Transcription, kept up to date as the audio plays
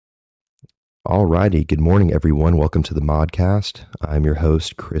Alrighty, good morning, everyone. Welcome to the Modcast. I'm your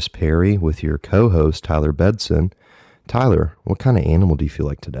host, Chris Perry, with your co-host, Tyler Bedson. Tyler, what kind of animal do you feel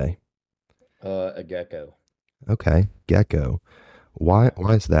like today? A gecko. Okay, gecko. Why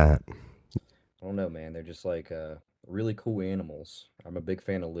is that? I don't know, man. They're just like really cool animals. I'm a big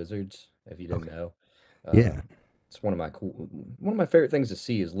fan of lizards, if you didn't Okay, know. Uh, yeah, it's one of my favorite things to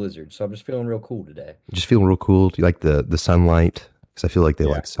see is lizards. So I'm just feeling real cool today. just feeling real cool. Do you like the sunlight? Because I feel like they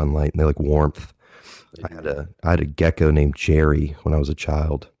Yeah, like sunlight and they like warmth. they I had do. a gecko named Jerry when I was a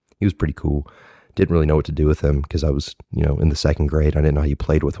child. He was pretty cool. Didn't really know what to do with him because I was, in the second grade. I didn't know how you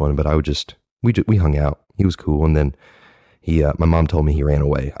played with one, but I would we hung out. He was cool, and then my mom told me he ran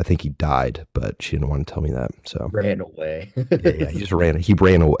away. I think he died, but she didn't want to tell me that. So Ran away. yeah, he just ran. He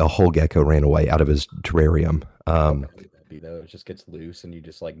ran a whole gecko ran away out of his terrarium. How bad would that be though? It just gets loose and you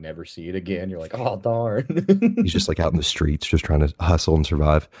just like never see it again. You're like, oh darn. He's just like out in the streets, just trying to hustle and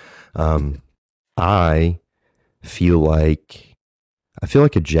survive. Um, I feel like I feel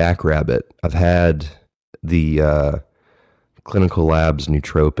like a jackrabbit. I've had the Clinical Labs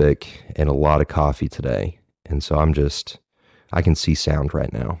nootropic and a lot of coffee today, and so I can see sound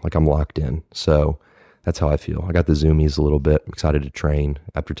right now, like I'm locked in. So that's how I feel. I got the zoomies a little bit. I'm excited to train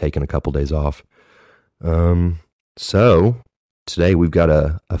after taking a couple days off. Um, so today we've got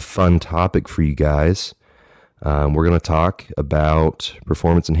a fun topic for you guys. We're going to talk about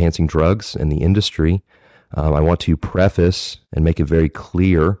performance enhancing drugs and the industry. I want to preface and make it very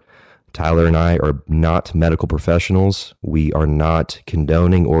clear Tyler and I are not medical professionals. We are not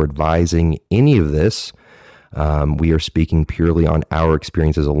condoning or advising any of this. We are speaking purely on our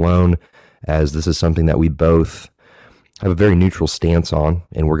experiences alone, as this is something that we both have a very neutral stance on,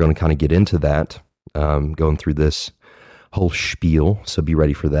 and we're going to kind of get into that going through this whole spiel. So be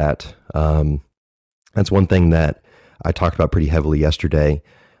ready for that. That's one thing that I talked about pretty heavily yesterday.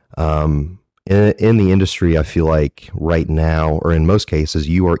 In the industry, I feel like right now, or in most cases,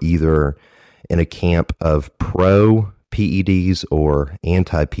 you are either in a camp of pro PEDs or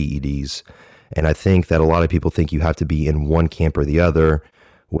anti PEDs. And I think that a lot of people think you have to be in one camp or the other,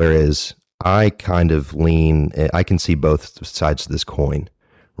 whereas I kind of lean, I can see both sides of this coin,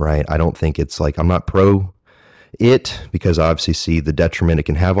 right? I don't think it's like I'm not pro it because I obviously see the detriment it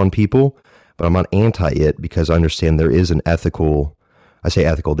can have on people, but I'm not anti it because I understand there is an ethical, I say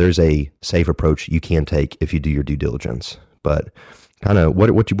ethical, there's a safe approach you can take if you do your due diligence. But kind of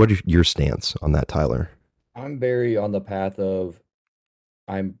what is your stance on that, Tyler? I'm very on the path of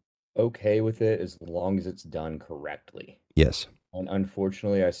I'm okay with it as long as it's done correctly. Yes. And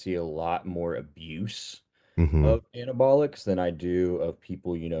unfortunately, I see a lot more abuse Mm-hmm. of anabolics than I do of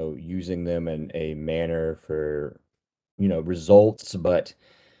people, using them in a manner for, results, but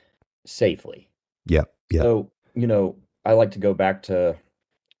safely. Yeah. Yeah. So, I like to go back to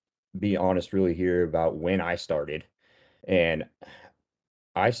be honest really here about when I started. And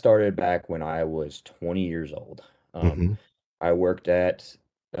I started back when I was 20 years old. Um, Mm-hmm. I worked at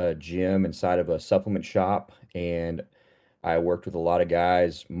a gym inside of a supplement shop, and I worked with a lot of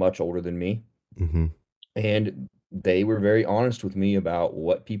guys much older than me. Mm-hmm. And they were very honest with me about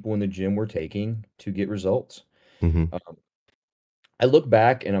what people in the gym were taking to get results. Mm-hmm. Um, I look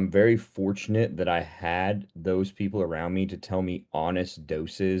back and I'm very fortunate that I had those people around me to tell me honest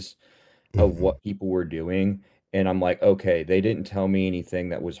doses of Mm-hmm. what people were doing. And I'm like, okay, they didn't tell me anything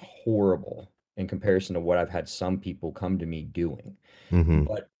that was horrible in comparison to what I've had some people come to me doing. Mm-hmm.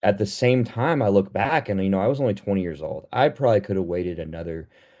 But at the same time, I look back and, I was only 20 years old. I probably could have waited another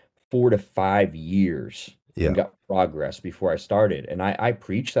 4 to 5 years and Yeah. got progress before I started. And I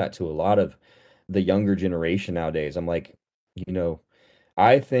preach that to a lot of the younger generation nowadays. I'm like, you know,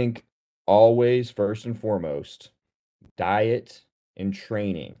 I think always first and foremost, diet and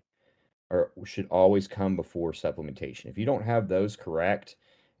training should always come before supplementation. If you don't have those correct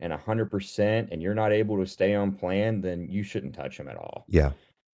and 100% and you're not able to stay on plan, then you shouldn't touch them at all. Yeah.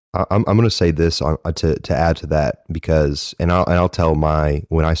 I'm going to say this to add to that because, and I'll tell my,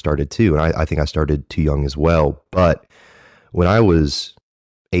 when I started too, and I think I started too young as well, but when I was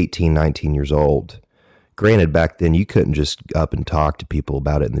 18, 19 years old, granted back then you couldn't just up and talk to people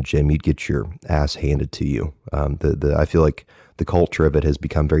about it in the gym. You'd get your ass handed to you. I feel like the culture of it has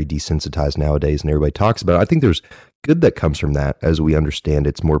become very desensitized nowadays and everybody talks about it. I think there's good that comes from that as we understand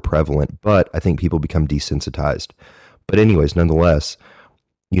it's more prevalent, but I think people become desensitized. But anyways, nonetheless,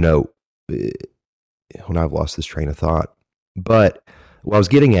 you know, eh, well, now I've lost this train of thought. But what I was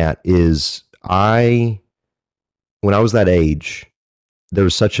getting at is when I was that age, there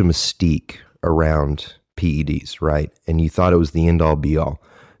was such a mystique around PEDs, right? And you thought it was the end all be all.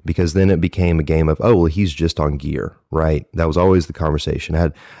 because then it became a game of, oh, well, he's just on gear, right? That was always the conversation.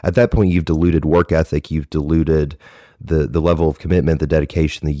 At that point, you've diluted work ethic, you've diluted the level of commitment, the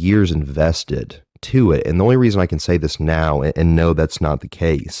dedication, the years invested to it. And the only reason I can say this now and know that's not the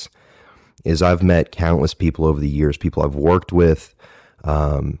case is I've met countless people over the years, people I've worked with,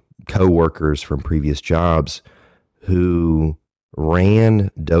 co-workers from previous jobs who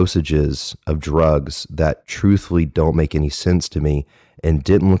ran dosages of drugs that truthfully don't make any sense to me and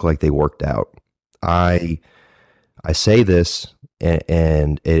didn't look like they worked out. I I say this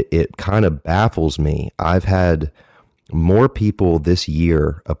and it kind of baffles me. I've had more people this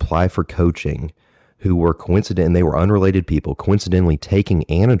year apply for coaching who were coincident and they were unrelated people coincidentally taking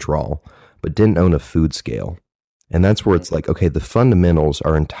Anadrol but didn't own a food scale. And that's where it's like, okay, the fundamentals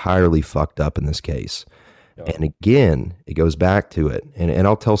are entirely fucked up in this case. Yeah. And again, it goes back to it. And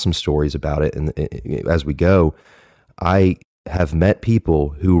I'll tell some stories about it. And as we go, I have met people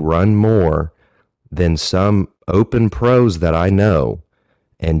who run more than some open pros that I know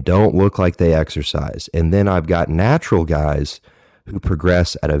and don't look like they exercise. And then I've got natural guys who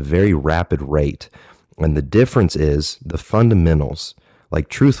progress at a very rapid rate. And the difference is the fundamentals. Like,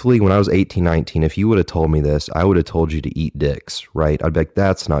 truthfully, when I was 18, 19, if you would have told me this, I would have told you to eat dicks, right? I'd be like,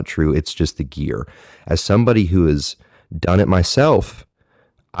 that's not true. It's just the gear. As somebody who has done it myself,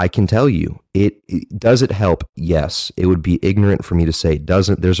 I can tell you, does it help? Yes. It would be ignorant for me to say it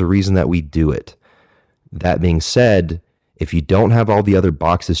doesn't. There's a reason that we do it. That being said, if you don't have all the other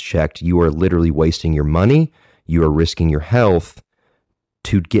boxes checked, you are literally wasting your money. You are risking your health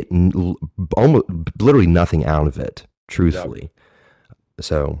to get almost literally nothing out of it, truthfully.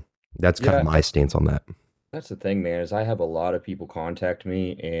 So that's kind of Yeah, my stance on that. that's the thing, man, is I have a lot of people contact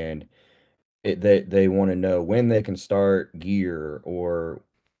me and they want to know when they can start gear or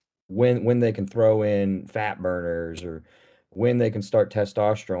when they can throw in fat burners or when they can start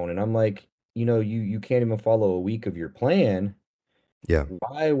testosterone. And I'm like, you can't even follow a week of your plan. Yeah.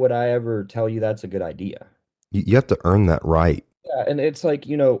 Why would I ever tell you that's a good idea? You have to earn that right. Yeah, and it's like,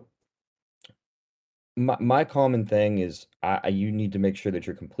 my common thing is you need to make sure that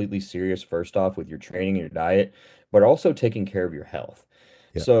you're completely serious first off with your training and your diet, but also taking care of your health.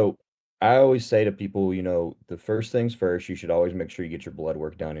 Yeah. So I always say to people, the first things first, you should always make sure you get your blood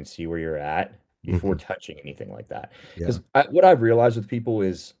work done and see where you're at before Hmm. touching anything like that. Yeah. Because what I've realized with people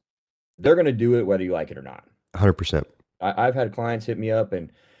is they're going to do it whether you like it or not. 100%. I've had clients hit me up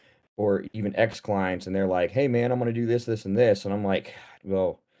and or even ex clients, and they're like, "Hey, man, I'm going to do this, this, and this," and I'm like,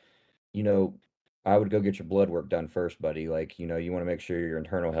 "Well, you know, I would go get your blood work done first, buddy. Like, you want to make sure your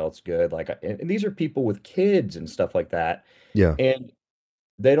internal health's good. Like, and these are people with kids and stuff like that, Yeah. and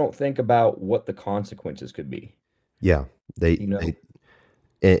they don't think about what the consequences could be. Yeah. They, You know, they,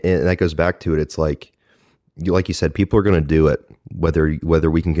 and that goes back to it. It's like you said, people are going to do it,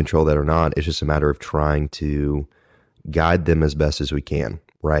 whether we can control that or not. It's just a matter of trying to guide them as best as we can.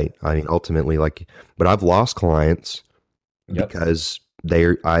 Right. I mean, ultimately, but I've lost clients yep, because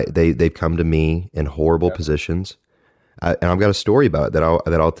they've come to me in horrible yep, positions. And I've got a story about it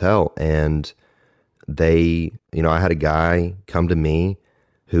that I'll tell. And I had a guy come to me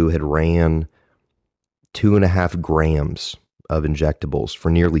who had ran 2.5 grams of injectables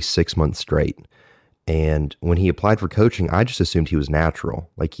for nearly 6 months straight. And when he applied for coaching, I just assumed he was natural.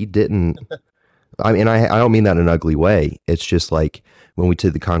 Like, he didn't. I mean, I don't mean that in an ugly way. It's just like when we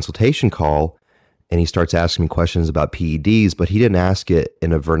did the consultation call and he starts asking me questions about PEDs, but he didn't ask it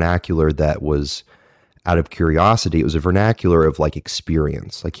in a vernacular that was out of curiosity. It was a vernacular of like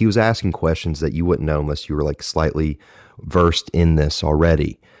experience. Like, he was asking questions that you wouldn't know unless you were like slightly versed in this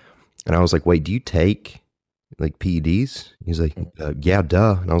already. And I was like, wait, do you take like PEDs? He's like, yeah,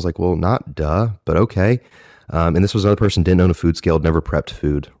 duh. And I was like, well, not duh, but okay. And this was another person didn't own a food scale, never prepped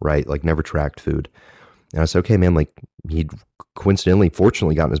food, right? Like, never tracked food. And I said, okay, man, like, he'd coincidentally,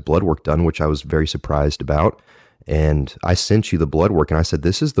 fortunately gotten his blood work done, which I was very surprised about. And I sent you the blood work and I said,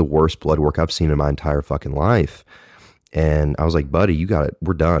 this is the worst blood work I've seen in my entire fucking life. And I was like, buddy, you got it.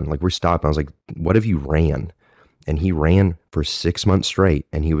 We're done. Like, we're stopped. I was like, what have you ran? And he ran for 6 months straight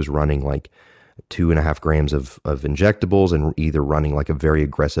and he was running like 2.5 grams of injectables and either running like a very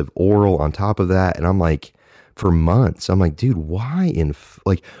aggressive oral on top of that. And I'm like, for months, I'm like, dude, why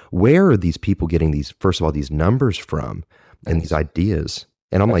like, where are these people getting these, first of all, these numbers from and these that's ideas?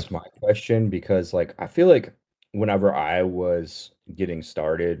 And I'm like, that's my question because like I feel like whenever I was getting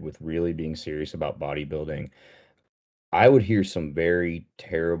started with really being serious about bodybuilding, I would hear some very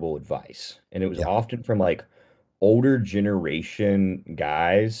terrible advice, and it was yeah, often from like older generation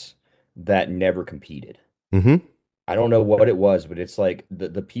guys that never competed. mm-hmm, I don't know what it was, but it's like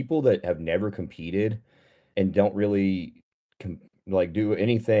the people that have never competed and don't really like do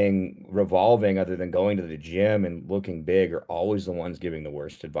anything revolving other than going to the gym and looking big are always the ones giving the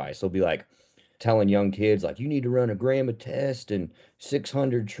worst advice. They'll be like telling young kids like you need to run a gram a test and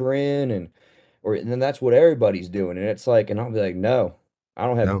 600 tren and then that's what everybody's doing. And it's like, and I'll be like, no, I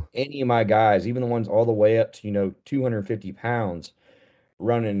don't have No. any of my guys, even the ones all the way up to, 250 pounds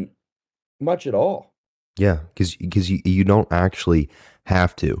running much at all. Yeah, because you don't actually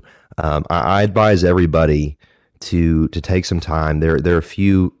have to. I advise everybody to take some time. There are a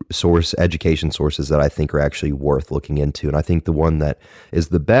few education sources that I think are actually worth looking into, and I think the one that is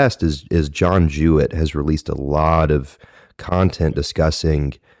the best is John Jewett has released a lot of content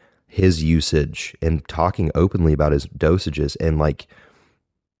discussing his usage and talking openly about his dosages, and like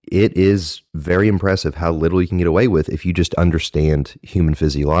it is very impressive how little you can get away with if you just understand human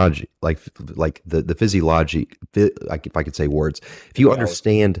physiology, like the physiology. Like if I could say words, if you Yeah,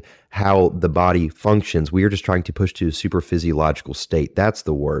 understand how the body functions, we are just trying to push to a super physiological state. That's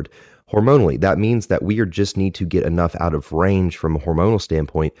the word. Hormonally, that means that we are just need to get enough out of range from a hormonal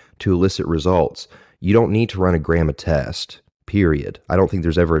standpoint to elicit results. You don't need to run a gram a test. Period. I don't think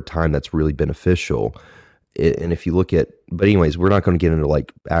there's ever a time that's really beneficial. And if you look at, but anyways, we're not going to get into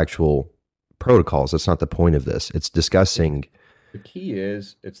like actual protocols. That's not the point of this. It's discussing. the key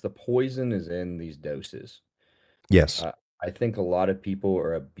is it's the poison is in these doses. Yes. Uh, I think a lot of people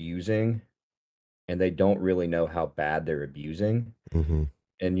are abusing and they don't really know how bad they're abusing. Hmm.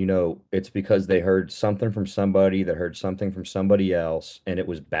 And it's because they heard something from somebody that heard something from somebody else, and it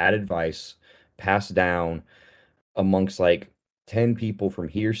was bad advice passed down amongst like 10 people from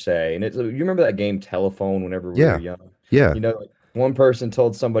hearsay. And you remember that game Telephone whenever we were Yeah. young? Yeah. Like one person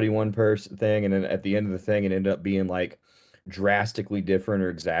told somebody one person thing, and then at the end of the thing, it ended up being like drastically different or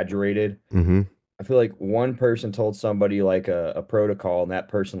exaggerated. Hmm. I feel like one person told somebody like a protocol, and that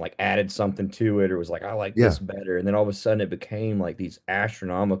person like added something to it or was like, I like Yeah. this better. And then all of a sudden it became like these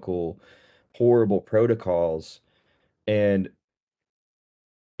astronomical, horrible protocols. And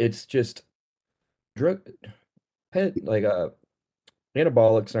it's just drug like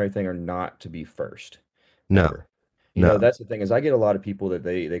anabolics and everything are not to be first No. ever. No. That's the thing is I get a lot of people that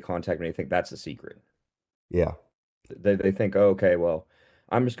they contact me, they think that's the secret. Yeah. They think, oh, okay, well,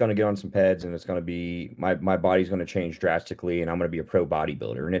 I'm just going to get on some peds and it's going to be my body's going to change drastically and I'm going to be a pro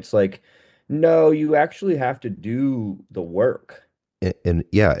bodybuilder. And it's like, no, you actually have to do the work And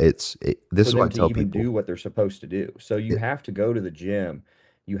yeah, this for is what them I to tell even people. do what they're supposed to do. So you It, have to go to the gym.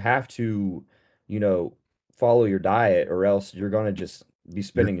 You have to, you know, follow your diet or else you're going to just be you're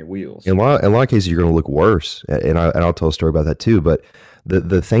spinning your wheels. in a lot of cases you're going to look worse, and I'll tell a story about that too. But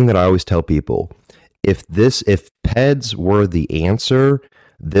the thing that I always tell people, if PEDs were the answer,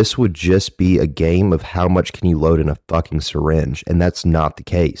 this would just be a game of how much can you load in a fucking syringe, and that's not the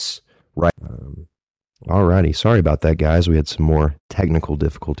case, right? Alrighty, sorry about that, guys. We had some more technical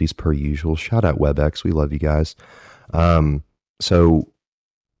difficulties per usual. Shout out WebEx, we love you guys. So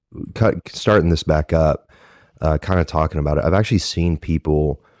starting this back up, kind of talking about it. I've actually seen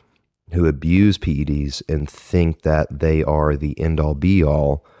people who abuse PEDs and think that they are the end all be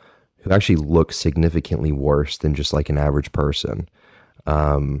all, who actually look significantly worse than just like an average person.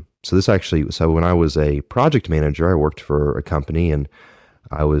 So when I was a project manager, I worked for a company, and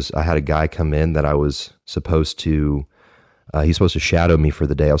I had a guy come in that I was supposed to, he's supposed to shadow me for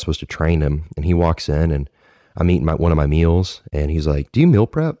the day. I was supposed to train him, and he walks in, and I'm eating one of my meals, and he's like, "Do you meal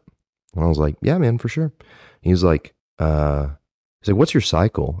prep?" And I was like, "Yeah, man, for sure." He's like, "What's your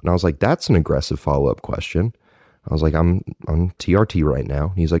cycle?" And I was like, "That's an aggressive follow up question." I was like, "I'm on TRT right now."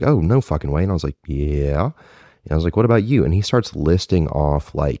 And he's like, "Oh, no fucking way." And I was like, "Yeah." And I was like, "What about you?" And he starts listing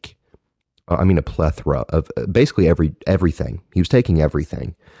off like, a plethora of basically everything. He was taking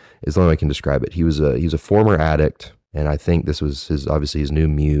everything, is the only way I can describe it. He was a former addict, and I think this was obviously his new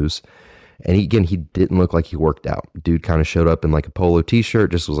muse. And he didn't look like he worked out. Dude kind of showed up in like a polo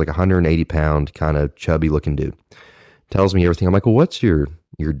t-shirt, just was like 180-pound, kind of chubby looking dude. Tells me everything. I'm like, "Well, what's your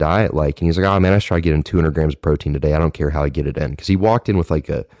diet like?" And he's like, "Oh man, I just try to get in 200 grams of protein a day. I don't care how I get it in." Because he walked in with like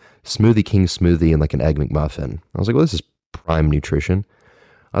a Smoothie King smoothie and like an Egg McMuffin. I was like, "Well, this is prime nutrition."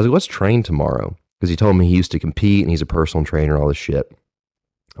 I was like, "Let's train tomorrow." Because he told me he used to compete and he's a personal trainer, all this shit.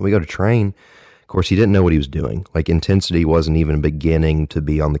 And we go to train. Of course, he didn't know what he was doing. Like intensity wasn't even beginning to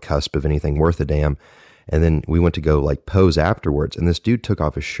be on the cusp of anything worth a damn. And then we went to go like pose afterwards, and this dude took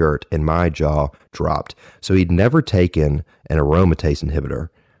off his shirt, and my jaw dropped. So he'd never taken an aromatase inhibitor.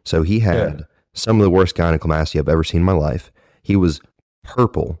 So he Yeah. had some of the worst gynecomastia I've ever seen in my life. He was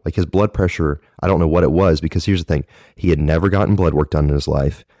purple, like his blood pressure. I don't know what it was, because here's the thing: he had never gotten blood work done in his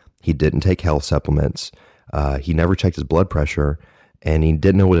life. He didn't take health supplements. He never checked his blood pressure, and he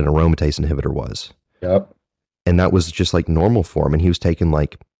didn't know what an aromatase inhibitor was. Yep. and that was just like normal for him. And he was taking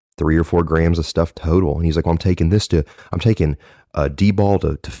like 3 or 4 grams of stuff total. And he's like, well, I'm taking D-ball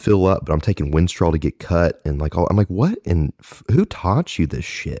to fill up, but I'm taking Winstrol to get cut. And like, I'm like, what? And who taught you this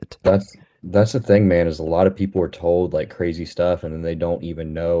shit? That's the thing, man, is a lot of people are told like crazy stuff and then they don't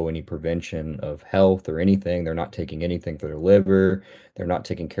even know any prevention of health or anything. They're not taking anything for their liver. They're not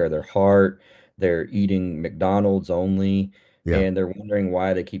taking care of their heart. They're eating McDonald's only, Yeah. and they're wondering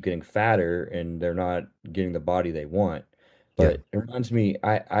why they keep getting fatter and they're not getting the body they want. Yeah. But it reminds me,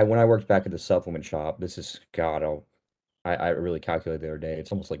 I when I worked back at the supplement shop, this is God, I really calculated the other day.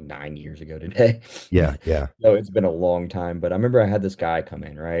 It's almost like 9 years ago today. Yeah. Yeah. No, it's been a long time, but I remember I had this guy come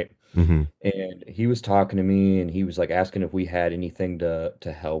in, right? Hmm. And he was talking to me and he was like asking if we had anything to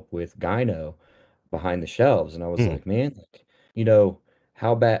help with gyno behind the shelves. And I was Mm. like, man, like, you know,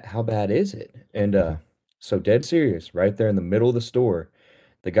 how bad is it? And Hmm. so dead serious, right there in the middle of the store,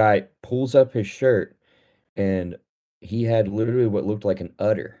 the guy pulls up his shirt and he had literally what looked like an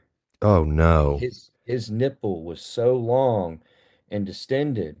udder. Oh no. His nipple was so long and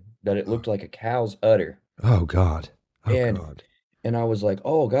distended that it looked like a cow's udder. Oh God. Oh And God. and I was like,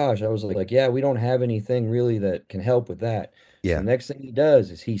 oh gosh, I was like, yeah, we don't have anything really that can help with that. So Yeah. the next thing he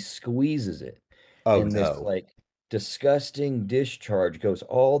does is he squeezes it, Oh and this no. like disgusting discharge goes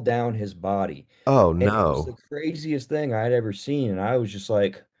all down his body. Oh And it was the no. craziest thing I had ever seen. And I was just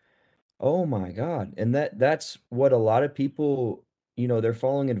like, oh my God. And that's what a lot of people, they're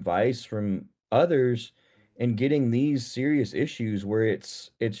following advice from others and getting these serious issues where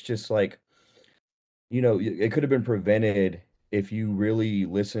it's just like, it could have been prevented if you really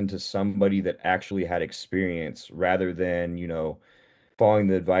listened to somebody that actually had experience rather than, following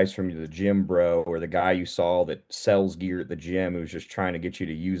the advice from the gym bro or the guy you saw that sells gear at the gym who's just trying to get you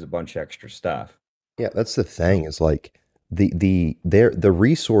to use a bunch of extra stuff. Yeah, that's the thing is like the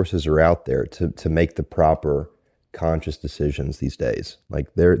resources are out there to make the proper conscious decisions these days. Like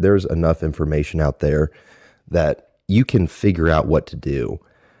there's enough information out there that you can figure out what to do.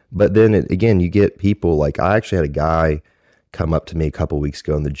 But then again, you get people like I actually had a guy come up to me a couple weeks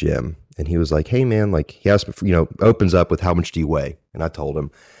ago in the gym and he was like, "Hey man," like he asked me for, opens up with how much do you weigh? And I told him.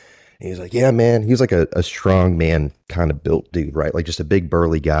 And he's like, "Yeah, man." He was like a strong man kind of built dude, right? Like just a big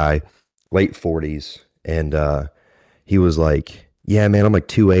burly guy, late 40s. And he was like, "Yeah, man, I'm like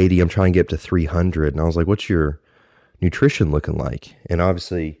 280. I'm trying to get up to 300." And I was like, "What's your nutrition looking like?" And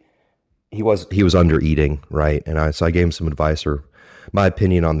obviously he was under eating, right? And I gave him some advice or my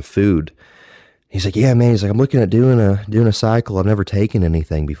opinion on the food. He's like, "Yeah, man." He's like, "I'm looking at doing a cycle. I've never taken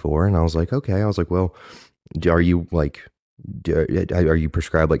anything before." And I was like, "Okay." I was like, "Well, are you like, are you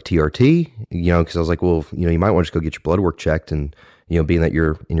prescribed like TRT?" Because I was like, "Well, you might want to just go get your blood work checked." And being that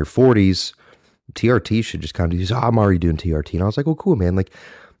you're in your 40s, TRT should just kind of use. "Oh, I'm already doing TRT." And I was like, "Well, cool, man. Like,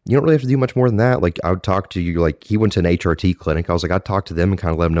 you don't really have to do much more than that." Like, I would talk to you. Like, he went to an HRT clinic. I was like, I'd talk to them and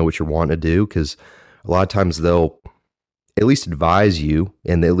kind of let them know what you're wanting to do because a lot of times they'll at least advise you.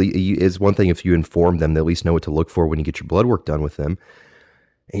 And it's one thing if you inform them, they at least know what to look for when you get your blood work done with them.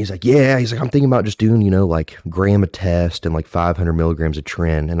 And he's like, "Yeah." He's like, "I'm thinking about just doing, like gram a test and like 500 milligrams of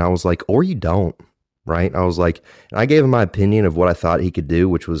tren." And I was like, "Or you don't." Right. I was like, and I gave him my opinion of what I thought he could do,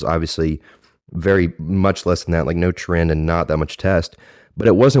 which was obviously very much less than that, like no trend and not that much test, but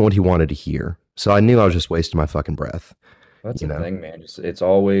it wasn't what he wanted to hear. So I knew I was just wasting my fucking breath, That's you the know? thing, man. It's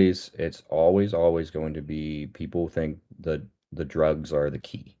always going to be people think the drugs are the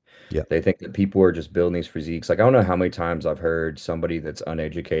key. Yeah. They think that people are just building these physiques. Like I don't know how many times I've heard somebody that's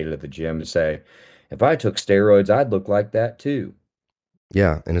uneducated at the gym say, "If I took steroids, I'd look like that too."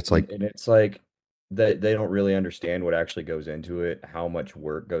 Yeah. And it's And, like, and it's like that they don't really understand what actually goes into it, how much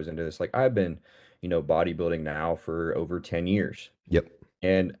work goes into this. Like I've been, bodybuilding now for over 10 years, yep.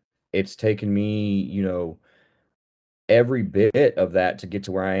 and it's taken me, every bit of that to get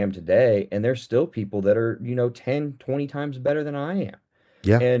to where I am today. And there's still people that are, 10, 20 times better than I am.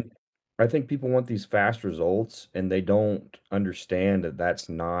 Yeah. And I think people want these fast results and they don't understand that that's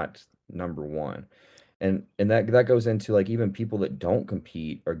not number one. And that goes into like even people that don't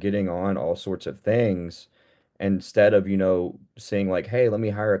compete are getting on all sorts of things instead of, saying like, hey, let me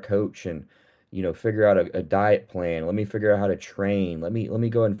hire a coach and, figure out a diet plan. Let me figure out how to train. Let me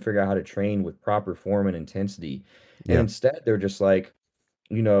go and figure out how to train with proper form and intensity. And Yeah. instead they're just like,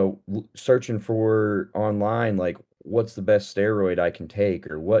 searching for online, like what's the best steroid I can take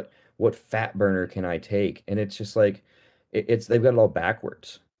or what fat burner can I take? And it's just like it's they've got it all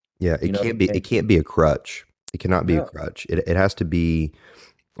backwards. Yeah. It You know, can't be, it and can't be a crutch. It cannot be a no, crutch. It has to be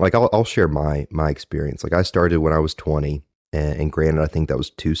like, I'll share my experience. Like I started when I was 20 and granted, I think that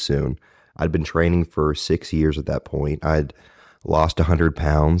was too soon. I'd been training for 6 years at that point. I'd lost 100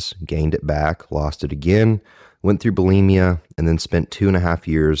 pounds, gained it back, lost it again, went through bulimia, and then spent 2.5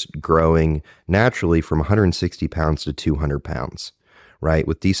 years growing naturally from 160 pounds to 200 pounds, right?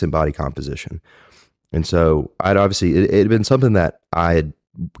 With decent body composition. And so it had been something that I had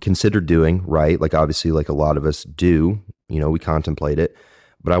considered doing, right? Like obviously, like a lot of us do, we contemplate it.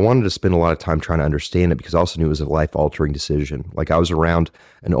 But I wanted to spend a lot of time trying to understand it because I also knew it was a life altering decision. Like I was around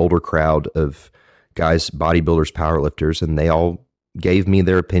an older crowd of guys, bodybuilders, powerlifters, and they all gave me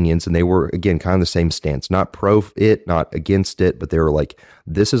their opinions, and they were, again, kind of the same stance, not pro it, not against it, but they were like,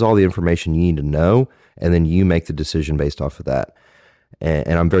 this is all the information you need to know, and then you make the decision based off of that.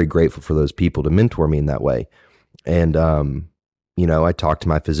 And I'm very grateful for those people to mentor me in that way. And, I talked to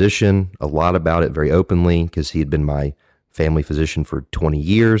my physician a lot about it very openly because he had been my family physician for 20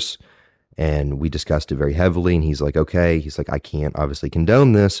 years, and we discussed it very heavily. And he's like, okay, I can't obviously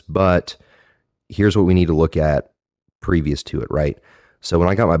condone this, but here's what we need to look at previous to it, right? So when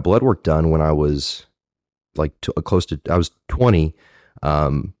I got my blood work done when I was like I was 20,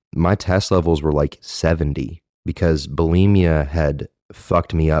 my test levels were like 70 because bulimia had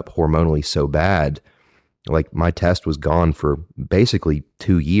fucked me up hormonally so bad. Like my test was gone for basically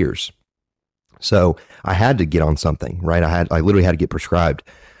 2 years. So I had to get on something, right? I literally had to get prescribed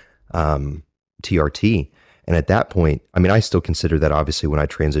TRT. And at that point, I still consider that obviously when I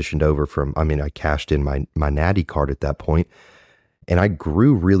transitioned over I cashed in my Natty card at that point, and I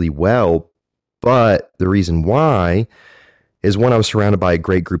grew really well. But the reason why is one, I was surrounded by a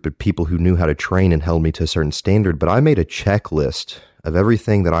great group of people who knew how to train and held me to a certain standard. But I made a checklist of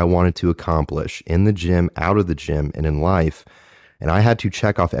everything that I wanted to accomplish in the gym, out of the gym, and in life. And I had to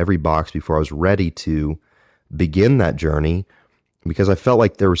check off every box before I was ready to begin that journey because I felt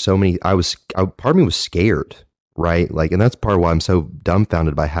like there were so many, part of me was scared, right? Like, and that's part of why I'm so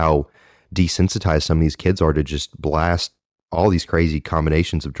dumbfounded by how desensitized some of these kids are to just blast all these crazy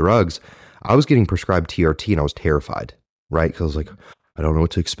combinations of drugs. I was getting prescribed TRT and I was terrified, right? Because I was like, I don't know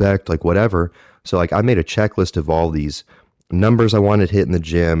what to expect, like whatever. So like I made a checklist of all these numbers I wanted to hit in the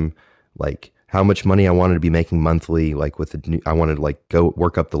gym, like how much money I wanted to be making monthly, like I wanted to like go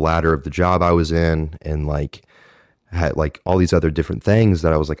work up the ladder of the job I was in, and like had like all these other different things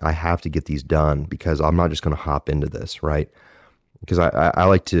that I was like, I have to get these done because I'm not just going to hop into this, right? Because I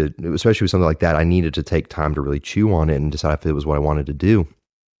like to, especially with something like that, I needed to take time to really chew on it and decide if it was what I wanted to do.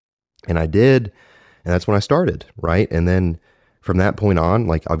 And I did. And that's when I started, right? And then from that point on,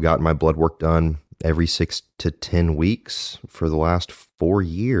 like I've gotten my blood work done every 6 to 10 weeks for the last 4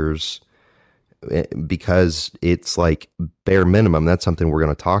 years because it's like bare minimum. That's something we're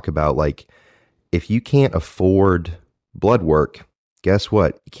going to talk about. Like if you can't afford blood work, guess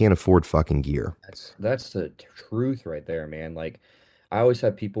what? You can't afford fucking gear. That's the truth right there, man. Like I always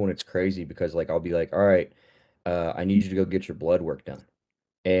have people, and it's crazy because like I'll be like, all right, I need you to go get your blood work done.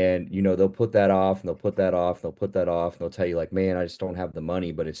 And they'll put that off and they'll put that off and they'll put that off and they'll tell you like, man, I just don't have the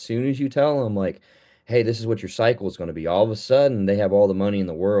money. But as soon as you tell them like, hey, this is what your cycle is going to be, all of a sudden they have all the money in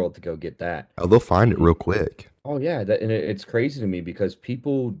the world to go get that. Oh, they'll find it real quick. Oh yeah, and it's crazy to me because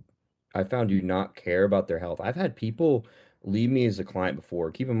people I found do not care about their health. I've had people leave me as a client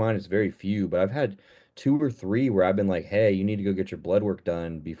before. Keep in mind it's very few, but I've had two or three where I've been like, "Hey, you need to go get your blood work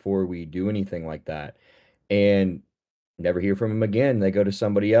done before we do anything like that." And never hear from them again. They go to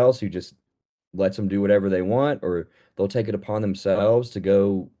somebody else who just lets them do whatever they want, or they'll take it upon themselves to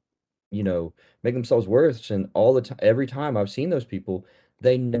go, you know, make themselves worse. And all the time, every time I've seen those people,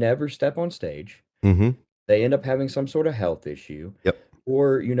 they never step on stage. Mm-hmm. They end up having some sort of health issue, Yep.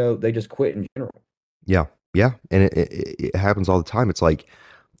 or they just quit in general. Yeah. Yeah. And it happens all the time. It's like,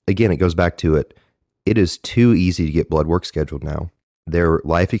 again, it goes back to it. It is too easy to get blood work scheduled now. Their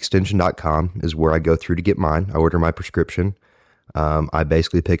lifeextension.com is where I go through to get mine. I order my prescription. I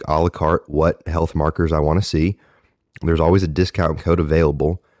basically pick a la carte what health markers I want to see. There's always a discount code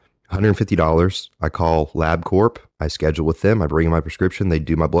available. $150. I call LabCorp. I schedule with them. I bring in my prescription. They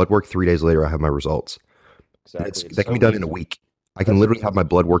do my blood work. 3 days later, I have my results. Exactly. That can be done in a week. I can literally have my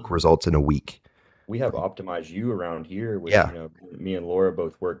blood work results in a week. We have Optimize You around here, which Yeah. me and Laura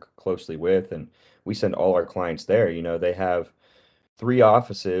both work closely with, and we send all our clients there. They have 3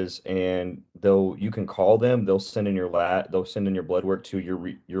 offices, and you can call them. They'll send in your blood work to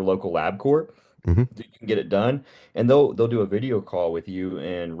your local LabCorp. Mm-hmm. You can get it done, and they'll do a video call with you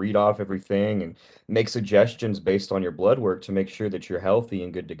and read off everything and make suggestions based on your blood work to make sure that you're healthy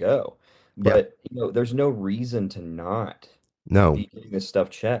and good to go. Yeah. But there's no reason to not No. be getting this stuff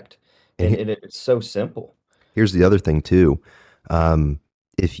checked, And and it's so simple. here's the other thing too.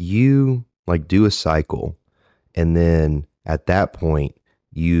 If you like do a cycle and then at that point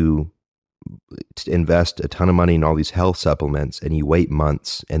you invest a ton of money in all these health supplements and you wait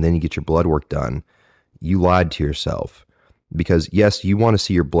months and then you get your blood work done, you lied to yourself because yes, you want to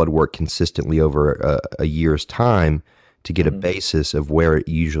see your blood work consistently over a year's time to get a Hmm. basis of where it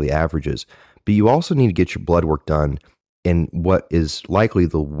usually averages. But you also need to get your blood work done in what is likely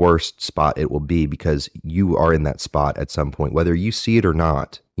the worst spot it will be because you are in that spot at some point, whether you see it or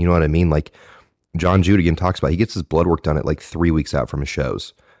not. You know what I mean? Like John Judigan talks about, he gets his blood work done at like 3 weeks out from his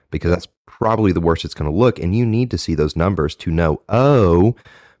shows because Yeah. that's probably the worst it's going to look. And you need to see those numbers to know, oh,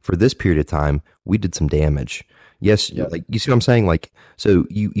 for this period of time, we did some damage. Yes, Yeah. like you see what I'm saying? Like, so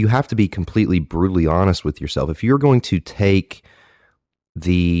you have to be completely brutally honest with yourself. If you're going to take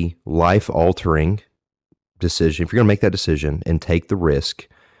the life altering decision, if you're going to make that decision and take the risk,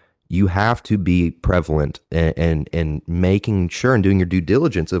 you have to be prevalent and making sure and doing your due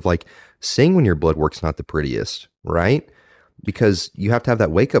diligence of like seeing when your blood work's not the prettiest, right? Because you have to have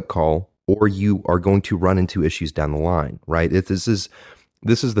that wake up call or you are going to run into issues down the line, right? This is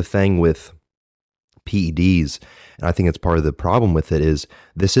the thing with PEDs, and I think it's part of the problem with it is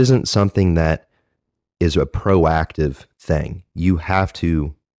this isn't something that is a proactive thing. You have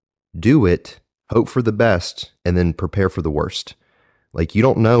to do it, hope for the best, and then prepare for the worst. Like you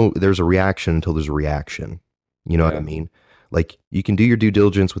don't know there's a reaction until there's a reaction. You know what I Yeah. mean? Like you can do your due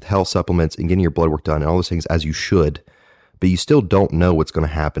diligence with health supplements and getting your blood work done and all those things as you should, but you still don't know what's going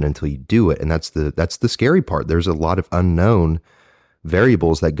to happen until you do it. And that's the scary part. There's a lot of unknown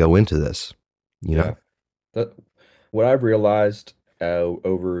variables that go into this, you know? Yeah. That what I've realized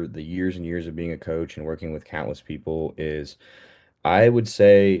over the years and years of being a coach and working with countless people is I would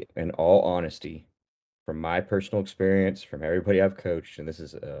say, in all honesty, from my personal experience, from everybody I've coached, and this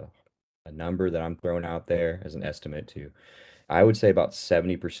is a number that I'm throwing out there as an estimate too, I would say about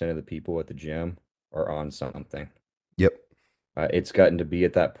 70% of the people at the gym are on something. Yep. It's gotten to be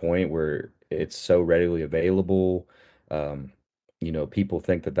at that point where it's so readily available. Um, people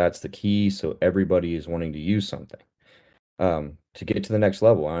think that that's the key, so everybody is wanting to use something to get to the next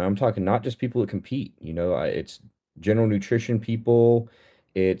level. And I'm talking not just people that compete, it's general nutrition people,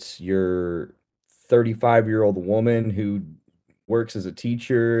 it's your 35-year-old woman who works as a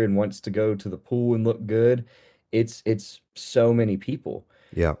teacher and wants to go to the pool and look good. It's so many people.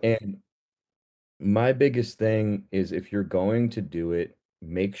 Yeah. And my biggest thing is if you're going to do it,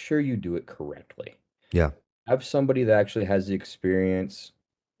 make sure you do it correctly. Yeah. Have somebody that actually has the experience.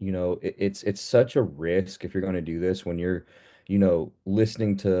 It's such a risk if you're going to do this when you're,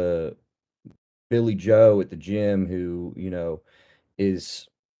 listening to Billy Joe at the gym who, is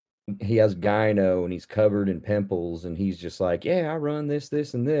he has gyno and he's covered in pimples and he's just like, yeah, I run this,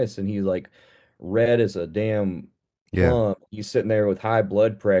 this, and this, and he's like red as a damn Yeah. plum. He's sitting there with high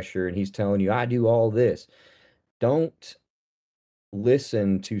blood pressure and he's telling you, I do all this. Don't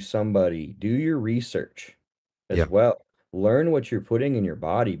listen to somebody. Do your research Yeah. as well. Learn what you're putting in your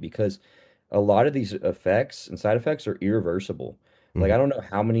body because a lot of these effects and side effects are irreversible. Like, Hmm. I don't know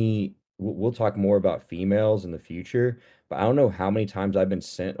how many, we'll talk more about females in the future, but I don't know how many times I've been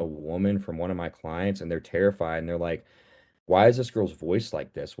sent a woman from one of my clients and they're terrified and they're like, why is this girl's voice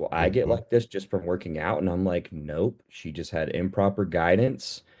like this? Well, I get Hmm. like this just from working out. And I'm like, nope, she just had improper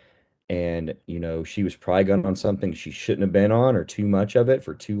guidance. And, she was probably going on something she shouldn't have been on or too much of it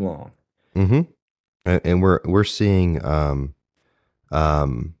for too long. Hmm. And we're seeing um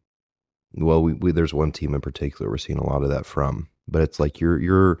well we there's one team in particular we're seeing a lot of that from, but it's like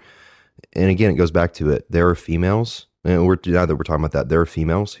you're and again it goes back to it, there are females, and we're now that we're talking about that, there are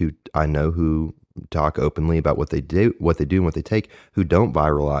females who I know who talk openly about what they do and what they take, who don't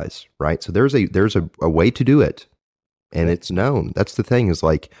viralize, right? So there's a way to do it, and Yeah. it's known. That's the thing, is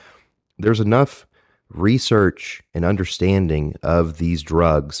like there's enough research and understanding of these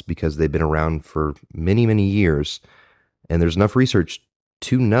drugs because they've been around for many many years, and there's enough research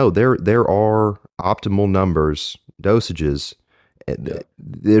to know there are optimal numbers, dosages. Yeah.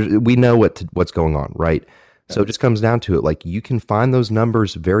 We know what's going on, right? So Yeah. it just comes down to it. Like you can find those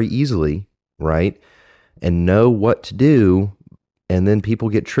numbers very easily, right? And know what to do, and then people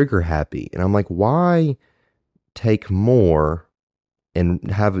get trigger happy, and I'm like, why take more and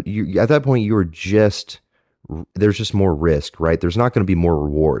have you at that point? You're just there's just more risk, right? There's not going to be more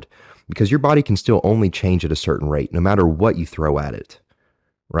reward because your body can still only change at a certain rate no matter what you throw at it,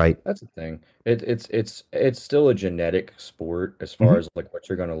 right? That's the thing. It's still a genetic sport as far Hmm. as like what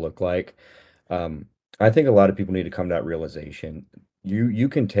you're going to look like. Um, I think a lot of people need to come to that realization. You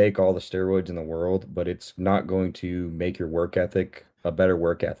can take all the steroids in the world, but it's not going to make your work ethic a better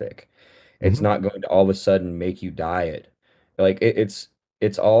work ethic. It's Hmm. not going to all of a sudden make you diet. Like it's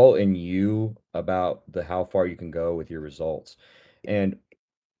all in you about the how far you can go with your results. And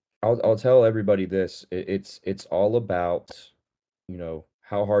I'll tell everybody this. It's all about,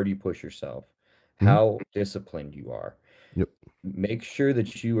 how hard you push yourself, Mhm. how disciplined you are. Yep. Make sure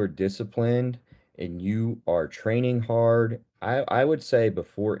that you are disciplined and you are training hard. I would say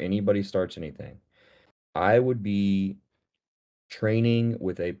before anybody starts anything, I would be training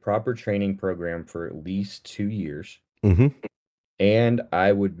with a proper training program for at least 2 years. Hmm. And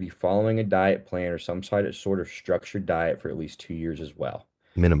I would be following a diet plan or some sort of structured diet for at least 2 years as well.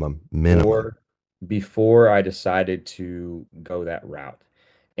 Minimum, minimum. Or before I decided to go that route.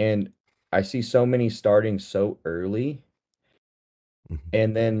 And I see so many starting so early, Mhm.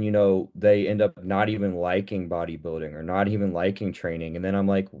 and then, they end up not even liking bodybuilding or not even liking training. And then I'm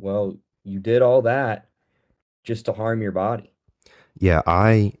like, well, you did all that just to harm your body. Yeah,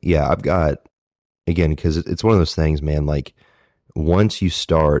 I've got again because it's one of those things, man. Like once you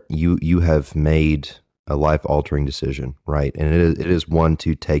start, you have made a life altering decision, right? And it is one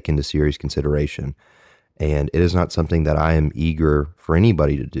to take into serious consideration, and it is not something that I am eager for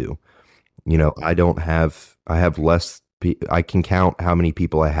anybody to do. Yeah. I have less. I can count how many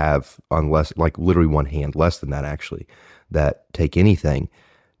people I have on less, like literally one hand, less than that actually, that take anything.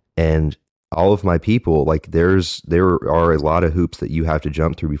 And all of my people, like there are a lot of hoops that you have to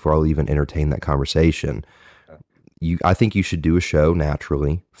jump through before I'll even entertain that conversation. I think you should do a show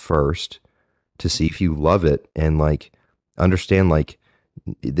naturally first to see if you love it and like understand like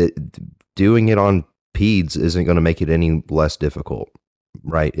that doing it on peds isn't going to make it any less difficult,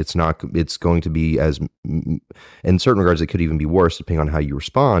 right? It's not. It's going to be as in certain regards it could even be worse depending on how you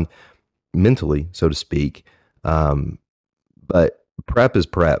respond mentally, so to speak. Um, but prep is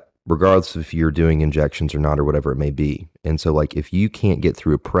prep, regardless if you're doing injections or not, or whatever it may be. And so, like, if you can't get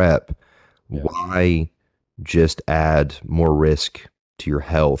through a prep, Yeah. why just add more risk to your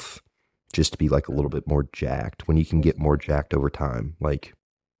health just to be like a little bit more jacked when you can get more jacked over time? Like,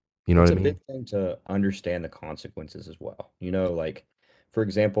 you know It's what I a big mean? thing to understand the consequences as well. Like, for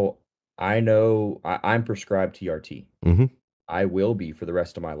example, I know I'm prescribed TRT. Mm-hmm. I will be for the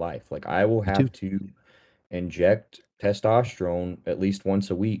rest of my life. Like, I will Me too. have to inject testosterone at least once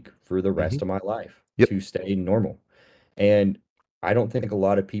a week for the Mm-hmm. rest of my life Yep. to stay normal. And I don't think a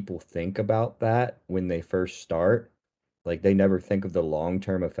lot of people think about that when they first start. Like, they never think of the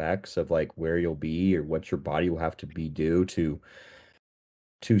long-term effects of like where you'll be or what your body will have to be do to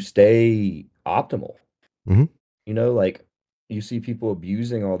stay optimal. Mm-hmm. Like you see people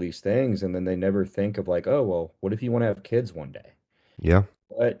abusing all these things and then they never think of like, oh, well, what if you want to have kids one day? Yeah.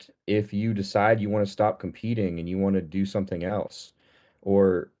 But if you decide you want to stop competing and you want to do something else?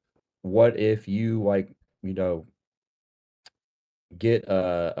 Or what if you like, you know, get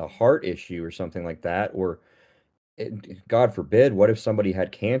a heart issue or something like that? Or God forbid, what if somebody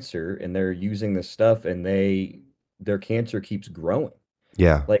had cancer and they're using this stuff and their cancer keeps growing?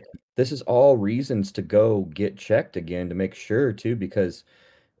 Yeah. Like, this is all reasons to go get checked again to make sure too, because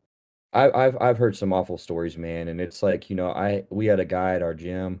I've heard some awful stories, man, and it's like, we had a guy at our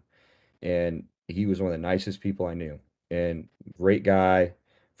gym and he was one of the nicest people I knew and great guy,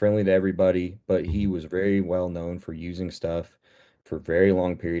 friendly to everybody, but he Mm-hmm. was very well known for using stuff for a very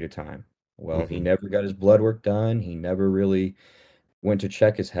long period of time. Well, he Mm-hmm. never got his blood work done. He never really went to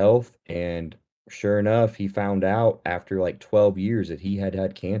check his health, and sure enough, he found out after like 12 years that he had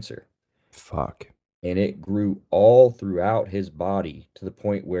had cancer. Fuck. And it grew all throughout his body to the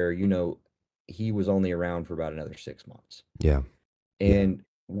point where, he was only around for about another 6 months. Yeah. Yeah. And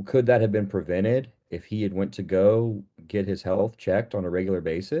could that have been prevented if he had went to go get his health checked on a regular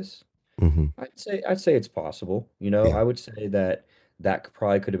basis? Mm-hmm. I'd say it's possible. Yeah. I would say that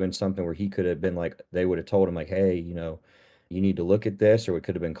probably could have been something where he could have been like they would have told him like, hey, you need to look at this, or it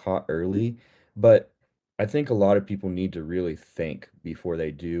could have been caught early. But I think a lot of people need to really think before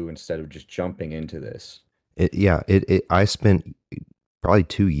they do instead of just jumping into this. I spent probably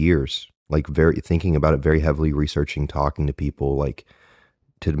 2 years like very thinking about it very heavily, researching, talking to people, like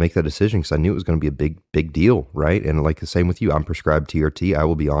to make that decision because I knew it was going to be a big deal, right? And like the same with you, I'm prescribed TRT. I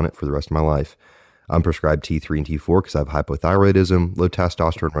will be on it for the rest of my life. I'm prescribed T3 and T4 because I have hypothyroidism, low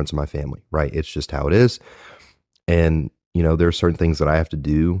testosterone runs in my family, right? It's just how it is. And there are certain things that I have to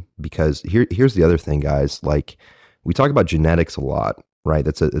do because here's the other thing, guys. Like we talk about genetics a lot, right?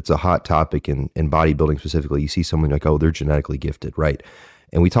 It's a hot topic in bodybuilding specifically. You see someone like, oh, they're genetically gifted, right?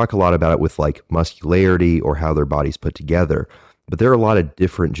 And we talk a lot about it with like muscularity or how their body's put together. But there are a lot of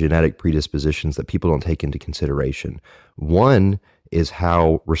different genetic predispositions that people don't take into consideration. One is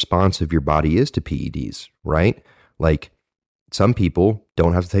how responsive your body is to PEDs, right? Like some people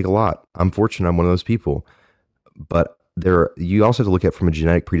don't have to take a lot. I'm fortunate I'm one of those people. But you also have to look at from a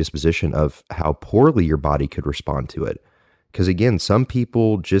genetic predisposition of how poorly your body could respond to it. Because again, some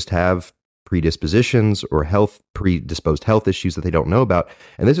people just have predispositions or health predisposed health issues that they don't know about.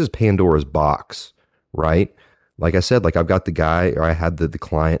 And this is Pandora's box, right? Like I said, like I've got the guy, or I had the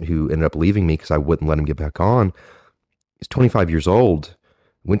client who ended up leaving me because I wouldn't let him get back on. He's 25 years old,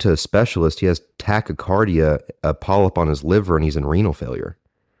 went to a specialist. He has tachycardia, a polyp on his liver, and he's in renal failure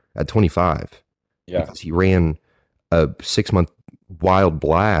at 25 Yeah. because he ran a 6 month wild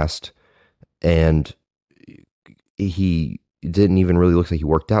blast and he didn't even really look like he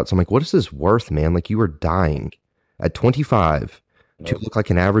worked out. So I'm like, what is this worth, man? Like you were dying at 25 to Nope. look like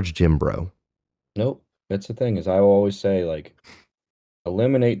an average gym bro. Nope. That's the thing is I will always say like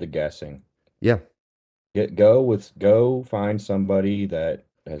eliminate the guessing. Yeah. Go find somebody that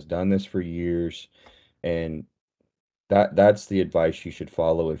has done this for years, and that's the advice you should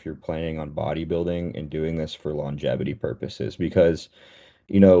follow if you're planning on bodybuilding and doing this for longevity purposes because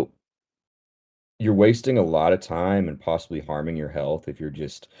you know you're wasting a lot of time and possibly harming your health if you're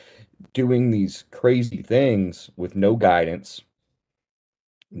just doing these crazy things with no guidance,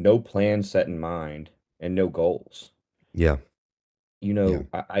 no plan set in mind, and no goals. Yeah. Yeah.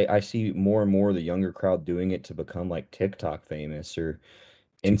 I see more and more of the younger crowd doing it to become like TikTok famous or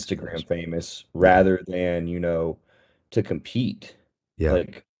Jesus Instagram Christ. famous Yeah. rather than, to compete. Yeah.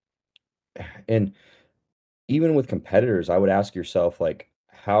 Like, and even with competitors, I would ask yourself, like,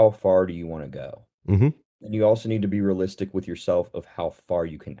 how far do you want to go? Mm-hmm. And you also need to be realistic with yourself of how far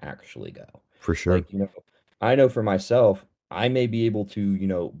you can actually go. For sure. Like, I know for myself, I may be able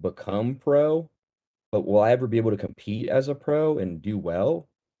to, become pro, but will I ever be able to compete as a pro and do well?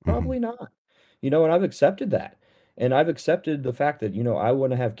 Mm-hmm. Probably not. And I've accepted that. And I've accepted the fact that, I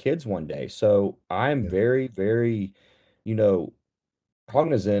want to have kids one day. So I'm Yeah. very, very, you know,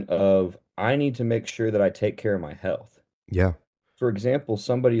 cognizant of I need to make sure that I take care of my health. Yeah. For example,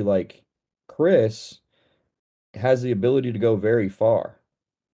 somebody like Chris has the ability to go very far.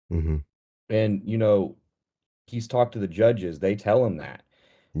 Mm-hmm. And, he's talked to the judges, they tell him that.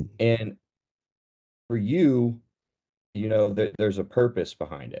 And for you, there's a purpose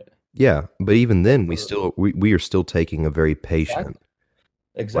behind it. Yeah. But even But then we are still taking a very patient,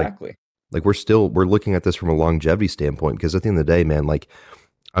 exactly, like exactly. we're looking at this from a longevity standpoint because at the end of the day, man, like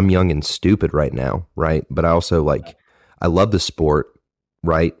I'm young and stupid right now, right? But I also Yeah, like I love the sport,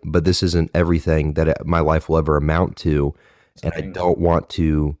 right? But this isn't everything that my life will ever amount to, that's the and I thing. don't want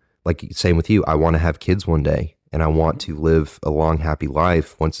to like same with you. I want to have kids one day, and I want Mhm. to live a long, happy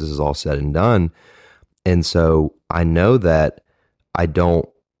life once this is all said and done. And so I know that I don't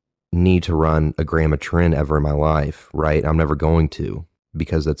need to run a gram of tren ever in my life, right? I'm never going to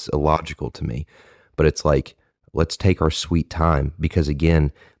because that's illogical to me. But it's like, let's take our sweet time because,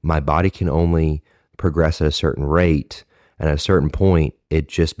 again, my body can only progress at a certain rate. And at a certain point, it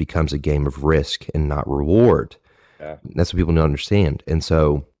just becomes a game of risk and not reward. Yeah, That's what people don't understand. And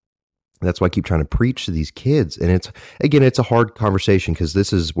so that's why I keep trying to preach to these kids. And it's, again, it's a hard conversation because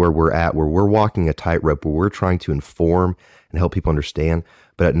this is where we're at, where we're walking a tightrope, where we're trying to inform and help people understand.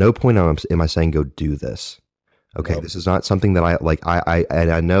 But at no point am I saying, go do this. Okay. nope. This is not something that I like.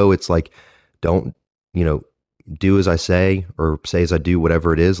 And I know it's like, don't, you know, do as I say or say as I do,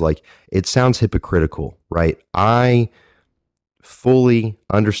 whatever it is. Like it sounds hypocritical, right? I fully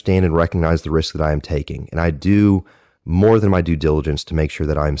understand and recognize the risk that I am taking. And I do more than my due diligence to make sure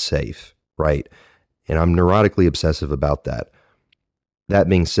that I'm safe, right? And I'm neurotically obsessive about that. That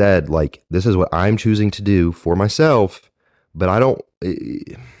being said, like this is what I'm choosing to do for myself, but I don't,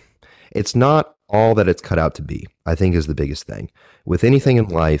 it's not all that it's cut out to be, I think is the biggest thing. With anything in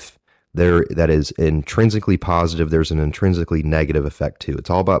life, there that is intrinsically positive, there's an intrinsically negative effect too. It's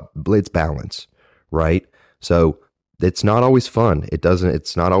all about it's balance, right? So it's not always fun.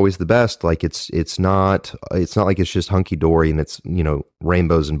 It's not always the best. Like it's not like it's just hunky dory and it's,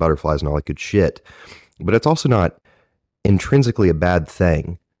 rainbows and butterflies and all that good shit. But it's also not intrinsically a bad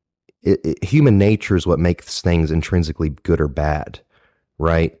thing. Human nature is what makes things intrinsically good or bad,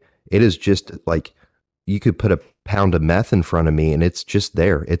 right? It is just like you could put a pound of meth in front of me and it's just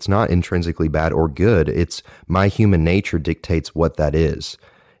there. It's not intrinsically bad or good. It's my human nature dictates what that is.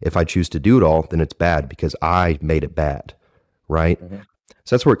 If I choose to do it all, then it's bad because I made it bad, right? Mhm.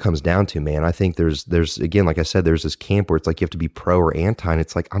 So that's where it comes down to, man. I think there's again, like I said, there's this camp where it's like you have to be pro or anti, and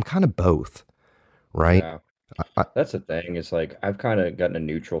it's like I'm kind of both, right? Yeah, I, that's the thing. It's like I've kind of gotten a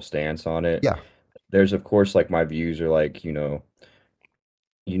neutral stance on it. yeah, There's, of course, like my views are like, you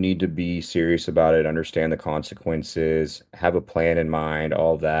need to be serious about it, understand the consequences, have a plan in mind,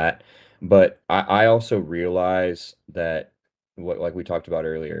 all that. But I also realize that what like we talked about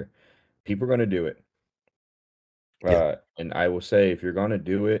earlier, people are going to do it. yeah, And I will say, if you're going to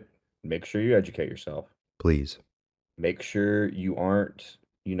do it, make sure you educate yourself. please, Make sure you aren't,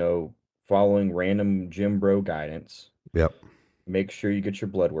 you know, following random gym bro guidance. Yep. Make sure you get your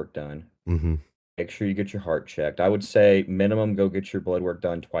blood work done. Mm-hmm. Make sure you get your heart checked. I would say minimum go get your blood work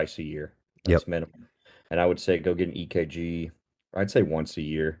done twice a year. Yep. That's minimum. And I would say go get an EKG. I'd say once a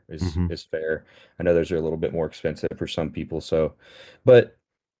year Mm-hmm. is fair. I know those are a little bit more expensive for some people, so but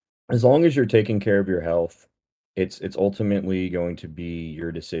as long as you're taking care of your health, it's ultimately going to be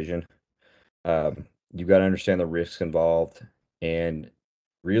your decision. You've got to understand the risks involved and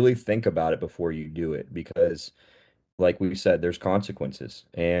really think about it before you do it because like we said, there's consequences,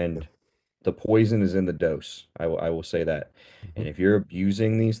 Yeah. and the poison is in the dose. I will say that. Mm-hmm. And if you're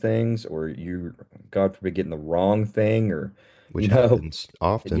abusing these things, or you, God forbid, getting the wrong thing, or Which you know, happens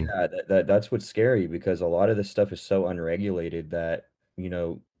often. yeah, that's what's scary because a lot of this stuff is so unregulated that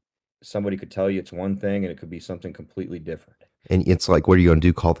somebody could tell you it's one thing and it could be something completely different. And it's like, what are you going to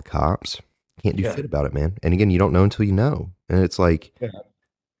do? Call the cops? Can't do Yeah. shit about it, man. And again, you don't know until you know. And it's like, Yeah.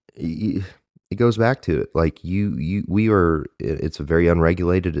 y- it goes back to it. Like we are, it's a very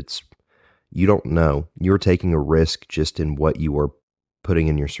unregulated. You don't know. You're taking a risk just in what you are putting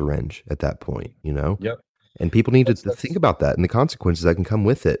in your syringe at that point, you know? Yep. And people need That's to think that's about that and the consequences that can come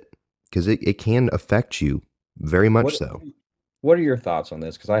with it because it can affect you very much what so. what are your thoughts on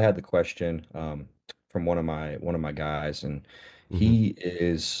this? Because I had the question from one of my guys, and Hmm. he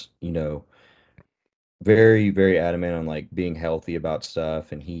is, very, very adamant on like being healthy about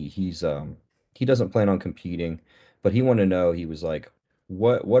stuff, and he doesn't plan on competing, but he wanted to know, he was like,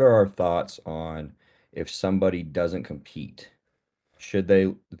 what are our thoughts on if somebody doesn't compete? Should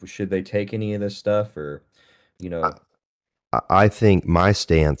they should they take any of this stuff or, you I, know, I think my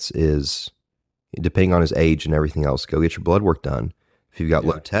stance is depending on his age and everything else, go get your blood work done. If you've got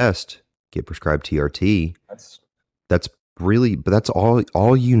low yeah, test, get prescribed TRT. that's That's really, but that's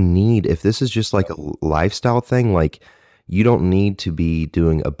all you need. If this is just like a lifestyle thing, like you don't need to be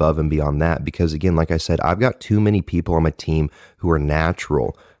doing above and beyond that because again, like I said, I've got too many people on my team who are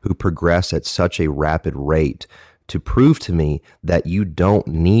natural, who progress at such a rapid rate to prove to me that you don't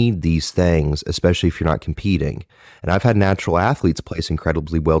need these things, especially if you're not competing. And I've had natural athletes place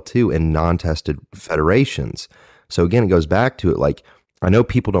incredibly well too in non-tested federations. So again, it goes back to it like I know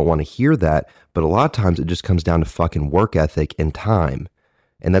people don't want to hear that, but a lot of times it just comes down to fucking work ethic and time.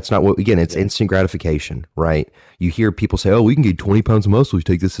 And that's not what, again, it's yeah, instant gratification, right? You hear people say, oh, we can get 20 pounds of muscle if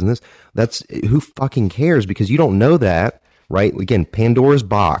you take this and this. That's who fucking cares because you don't know that, right? Again, Pandora's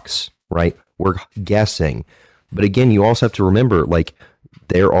box, right? We're guessing. But again, you also have to remember like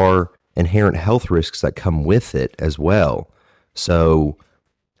there are inherent health risks that come with it as well. So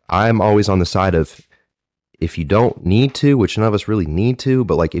I'm always on the side of if you don't need to, which none of us really need to,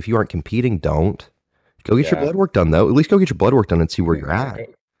 but like if you aren't competing, don't. Go get your yeah. blood work done though. At least go get your blood work done and see where you're at.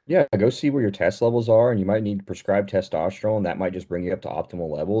 Yeah, go see where your test levels are, and you might need to prescribe testosterone. That might just bring you up to optimal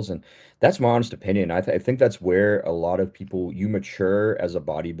levels. And that's my honest opinion. I think that's where a lot of people, you mature as a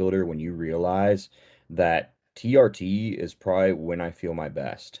bodybuilder when you realize that TRT is probably when I feel my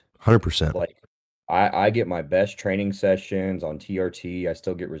best. 100%. Like I get my best training sessions on TRT. I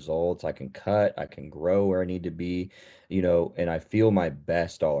still get results. I can cut, I can grow where I need to be, and I feel my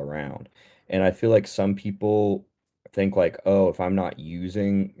best all around. And I feel like some people think like, oh, if I'm not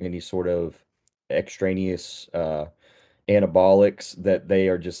using any sort of extraneous anabolics, that they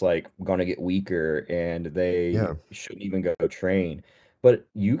are just like gonna get weaker and they Yeah. shouldn't even go train. But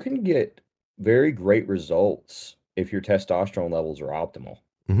you can get very great results if your testosterone levels are optimal.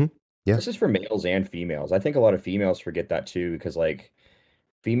 Hmm. Yeah. This is for males and females. I think a lot of females forget that too because like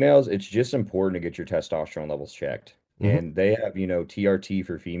females, it's just important to get your testosterone levels checked. Hmm. And they have, TRT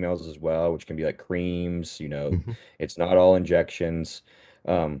for females as well, which can be like creams, Hmm. it's not all injections.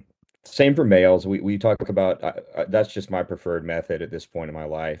 Um, Same for males. We talk about that's just my preferred method at this point in my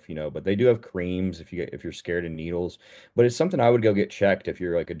life, but they do have creams if you're scared of needles. But it's something I would go get checked if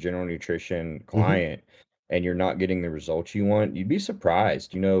you're like a general nutrition Hmm. client and you're not getting the results you want. You'd be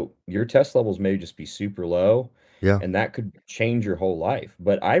surprised. Your test levels may just be super low Yeah. and that could change your whole life.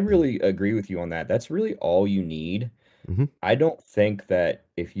 But I really agree with you on that. That's really all you need. Hmm. I don't think that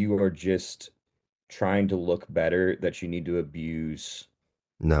if you are just trying to look better, that you need to abuse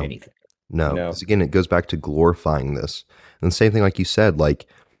No, anything, you no. know? Because again, it goes back to glorifying this. And the same thing, like you said, like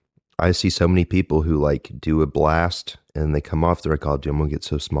I see so many people who like do a blast and they come off, they're like, oh, dude, I'm going to get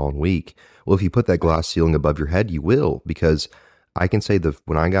so small and weak. Well, if you put that glass ceiling above your head, you will, because I can say that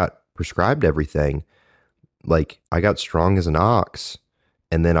when I got prescribed everything, like I got strong as an ox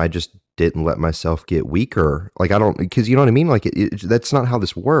and then I just didn't let myself get weaker. Like I don't, because you know what I mean? Like that's not how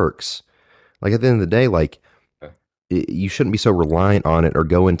this works. Like at the end of the day, like you shouldn't be so reliant on it or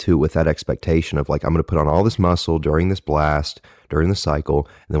go into it with that expectation of like, I'm going to put on all this muscle during this blast, during the cycle.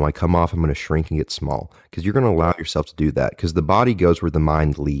 And then when I come off, I'm going to shrink and get small because you're going to allow yourself to do that because the body goes where the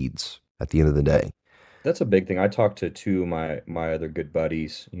mind leads at the end of the day. That's a big thing. I talked to two of my other good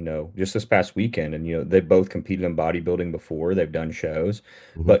buddies, just this past weekend, and they both competed in bodybuilding before. They've done shows,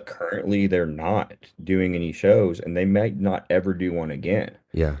 Hmm. but currently they're not doing any shows, and they might not ever do one again.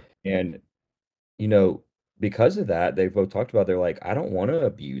 Yeah. And you know, because of that, they've both talked about they're like, I don't want to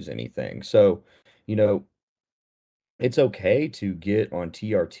abuse anything. So, you know, it's okay to get on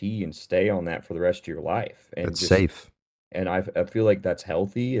TRT and stay on that for the rest of your life and That's just safe. and I feel like that's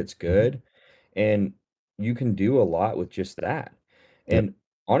healthy, it's Hmm. good, and you can do a lot with just that. Yep. And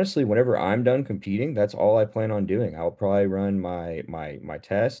honestly, whenever I'm done competing, that's all I plan on doing. I'll probably run my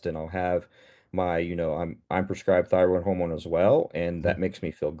test and I'll have my, I'm prescribed thyroid hormone as well, and Mhm. that makes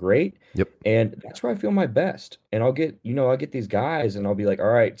me feel great. Yep. And that's where I feel my best. And I'll get these guys and I'll be like, all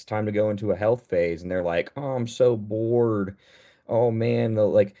right, it's time to go into a health phase. And they're like, oh, I'm so bored. Oh man,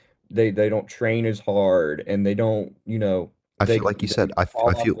 like they don't train as hard and they don't, I feel like you said, they fall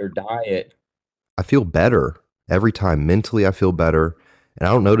off their diet. I feel better every time. Mentally, I feel better. And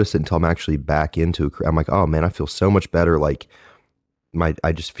I don't notice it until I'm actually back into it. I'm like, oh man, I feel so much better. Like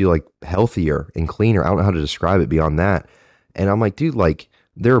I just feel like healthier and cleaner. I don't know how to describe it beyond that. And I'm like, dude, like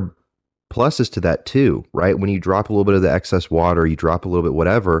there are pluses to that too, right? When you drop a little bit of the excess water, you drop a little bit,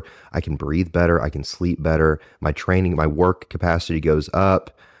 whatever, I can breathe better. I can sleep better. My training, my work capacity goes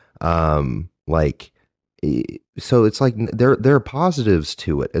up. Like, so it's like there are positives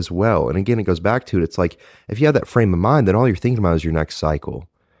to it as well. And again, it goes back to it. It's like if you have that frame of mind, then all you're thinking about is your next cycle.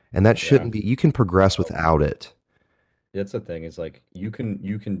 And that Yeah. shouldn't be, you can progress without it. That's the thing is like you can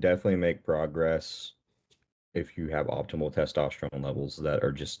definitely make progress if you have optimal testosterone levels that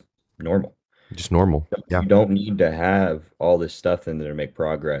are just normal. Just normal. Yeah. You don't need to have all this stuff in there to make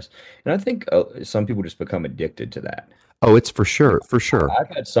progress. And I think some people just become addicted to that. Oh, it's for Like, sure. For sure. I've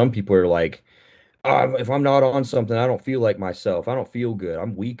had some people are like, if I'm not on something, I don't feel like myself. I don't feel good.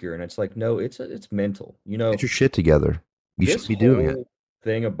 I'm weaker. And it's like, no, it's mental. Get your shit together. You This shouldn't be doing it. whole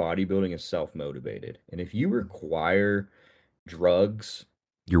thing of bodybuilding is self-motivated. And if you require drugs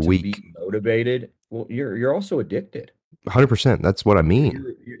You're to be weak. motivated, well, you're also addicted. 100%. That's what I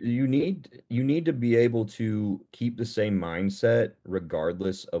mean. You need to be able to keep the same mindset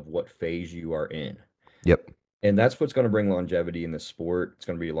regardless of what phase you are in. Yep. And that's what's going to bring longevity in the sport. It's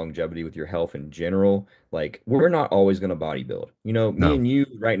going to be longevity with your health in general. Like, we're not always going to bodybuild. Me No. and you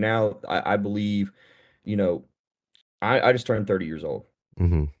right now, I believe, you know, I just turned 30 years old.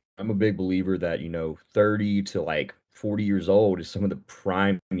 Hmm. I'm a big believer that, 30 to like 40 years old is some of the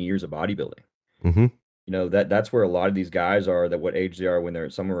prime years of bodybuilding. Hmm. That's where a lot of these guys are, that what age they are when they're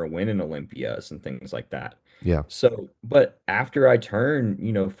some are winning Olympias and things like that. Yeah. So, but after I turn,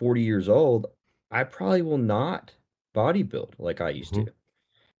 40 years old, I probably will not bodybuild like I used Hmm. to.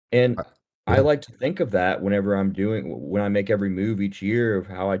 And I Yeah. like to think of that when I make every move each year of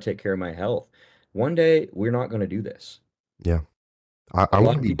how I take care of my health. One day we're not going to do this. Yeah. A I want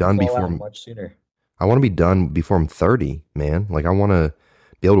lot to of be people done fall before out much sooner. I want to be done before I'm 30, man. Like I want to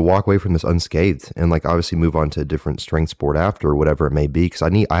be able to walk away from this unscathed and like obviously move on to a different strength sport after or whatever it may be because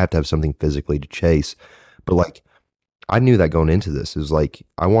I have to have something physically to chase. But like I knew that going into this is like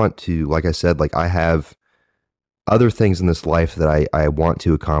I want to, like I said, like I have other things in this life that I want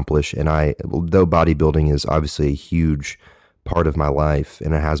to accomplish. And though bodybuilding is obviously a huge part of my life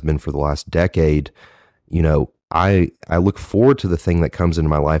and it has been for the last decade, I look forward to the thing that comes into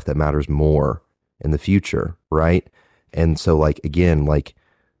my life that matters more in the future. Right. And so like, again, like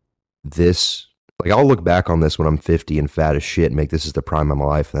this, like I'll look back on this when I'm 50 and fat as shit and make this is the prime of my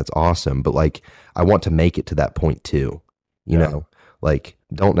life. And that's awesome. But like, I want to make it to that point too, you Yeah. know, like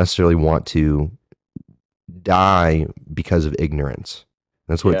don't necessarily want to die because of ignorance.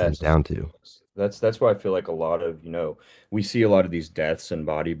 That's what it comes Yes. down to. That's why I feel like a lot of, we see a lot of these deaths in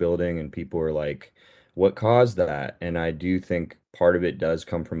bodybuilding and people are like, what caused that? And I do think part of it does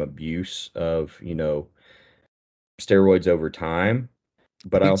come from abuse of, steroids over time, I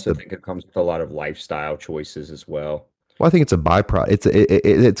but I think it's also the think it comes with a lot of lifestyle choices as well. Well, I think it's a byproduct.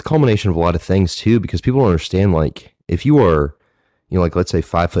 It's a culmination of a lot of things too, because people don't understand. Like, if you are, like let's say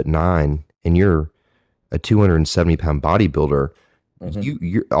 5'9" and you're a 270 pound bodybuilder, Hmm.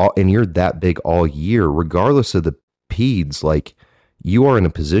 you're that big all year, regardless of the peds. Like, you are in a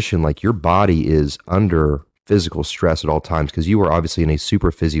position like your body is under physical stress at all times because you are obviously in a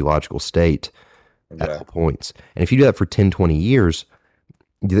super physiological state at Yeah. all points. And if you do that for 10, 20 years,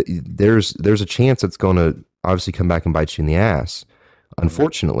 there's a chance it's going to obviously come back and bite you in the ass, Hmm.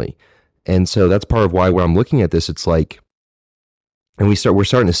 unfortunately. And so that's part of why when I'm looking at this, it's like, and we're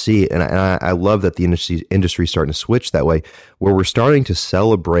starting to see it, and I love that the industry is starting to switch that way, where we're starting to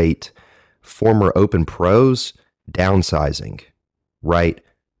celebrate former open pros downsizing, right?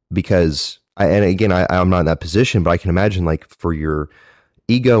 Because and again, I'm not in that position, but I can imagine like for your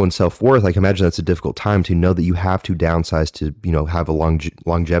ego and self worth, I can imagine that's a difficult time to know that you have to downsize to have a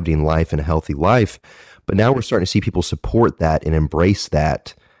longevity in life and a healthy life. But now we're starting to see people support that and embrace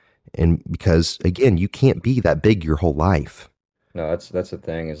that, and because again, you can't be that big your whole life. No, that's the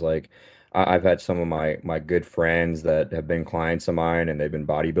thing is like I've had some of my good friends that have been clients of mine and they've been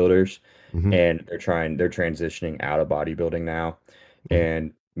bodybuilders Hmm. and they're transitioning out of bodybuilding now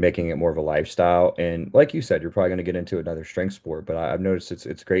and making it more of a lifestyle. And like you said, you're probably going to get into another strength sport, but I've noticed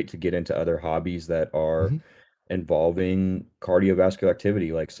it's great to get into other hobbies that are Hmm. involving cardiovascular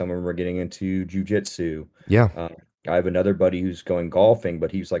activity. Like some of them are getting into jujitsu. Yeah, Um, I have another buddy who's going golfing,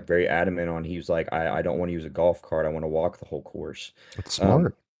 but he's like very adamant on he's like, I don't want to use a golf cart. I want to walk the whole course. that's Um,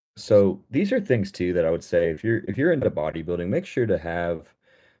 smart. so these are things too that I would say if you're into bodybuilding, make sure to have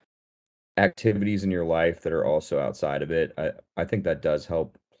activities in your life that are also outside of it. I think that does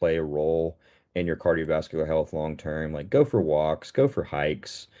help play a role in your cardiovascular health long term. Like go for walks, go for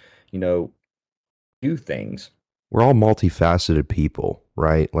hikes, you know, do things. We're all multifaceted people,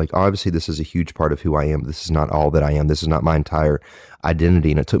 right? Like, obviously, this is a huge part of who I am. This is not all that I am. This is not my entire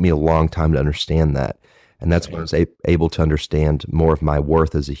identity. And it took me a long time to understand that. And that's when I Same. was able to understand more of my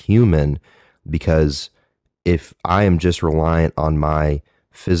worth as a human. Because if I am just reliant on my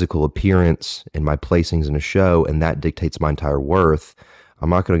physical appearance and my placings in a show, and that dictates my entire worth, I'm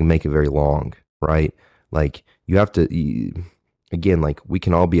not going to make it very long, right? Like, you have to. Again, like we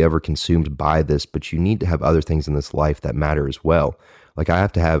can all be ever consumed by this, but you need to have other things in this life that matter as well. Like I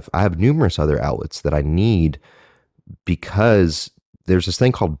have numerous other outlets that I need because there's this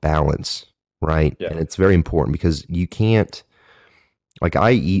thing called balance, right? Yeah. And it's very important because you can't, like,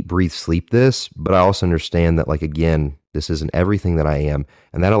 I eat, breathe, sleep this, but I also understand that, like, again, this isn't everything that I am.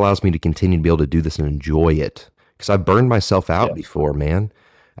 And that allows me to continue to be able to do this and enjoy it because I've burned myself out Yes. before, man.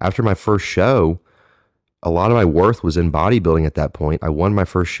 After my first show, a lot of my worth was in bodybuilding at that point. I won my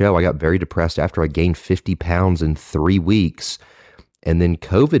first show. I got very depressed after I gained 50 pounds in 3 weeks. And then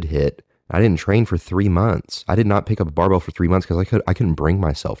COVID hit. I didn't train for 3 months. I did not pick up a barbell for 3 months because I couldn't bring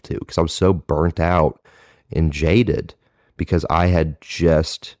myself to because I was so burnt out and jaded because I had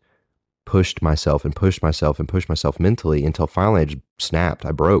just pushed myself and pushed myself and pushed myself mentally until finally I just snapped.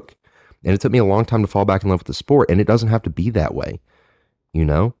 I broke. And it took me a long time to fall back in love with the sport. And it doesn't have to be that way, you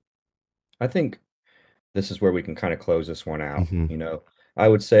know? I think this is where we can kind of close this one out. Hmm. I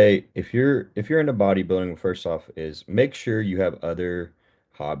would say if you're into bodybuilding, first off, is make sure you have other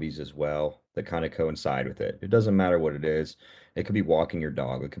hobbies as well that kind of coincide with it. It doesn't matter what it is. It could be walking your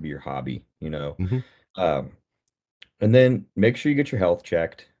dog, it could be your hobby. Hmm. Um, and then make sure you get your health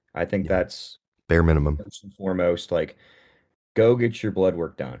checked. I think Yeah. that's Bare minimum. first and foremost. Like, go get your blood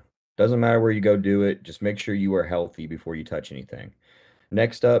work done. Doesn't matter where you go do it, just make sure you are healthy before you touch anything.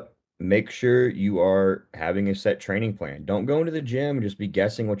 Next up, make sure you are having a set training plan. Don't go into the gym and just be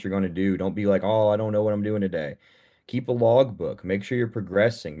guessing what you're going to do. Don't be like, oh, I don't know what I'm doing today. Keep a logbook. Make sure you're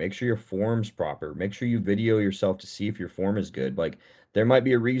progressing. Make sure your form's proper. Make sure you video yourself to see if your form is good. Like, there might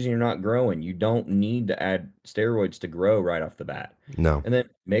be a reason you're not growing. You don't need to add steroids to grow right off the bat. No. And then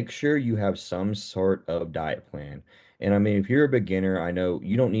make sure you have some sort of diet plan. And I mean, if you're a beginner, I know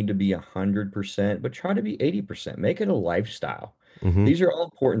you don't need to be 100%, but try to be 80%. Make it a lifestyle. Hmm. These are all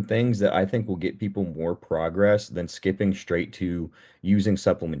important things that I think will get people more progress than skipping straight to using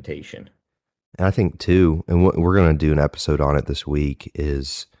supplementation. And I think too, and what we're going to do an episode on it this week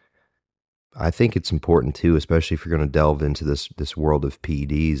is I think it's important too, especially if you're going to delve into this world of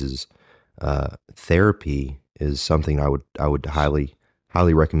PEDs, is therapy is something I would highly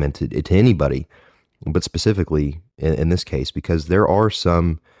recommend to anybody, but specifically in this case because there are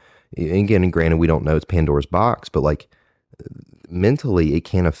some, again, and granted we don't know, it's Pandora's box, but like mentally it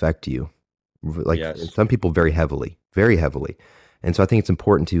can affect you, like Yes. some people very heavily. And so I think it's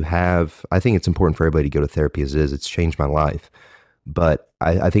important to have, I think it's important for everybody to go to therapy as it is. It's changed my life. But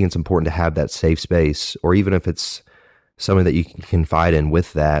I think it's important to have that safe space, or even if it's something that you can confide in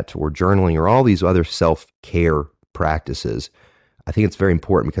with that, or journaling, or all these other self care practices. I think it's very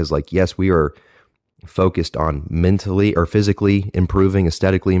important because, like, yes, we are focused on mentally or physically improving,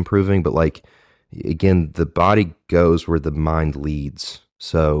 aesthetically improving, but like, again, the body goes where the mind leads.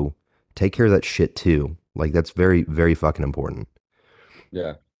 So take care of that shit too. Like, that's very, very fucking important.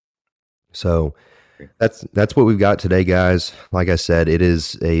 Yeah. So that's what we've got today, guys. Like I said, it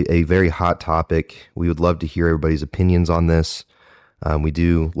is a very hot topic. We would love to hear everybody's opinions on this. We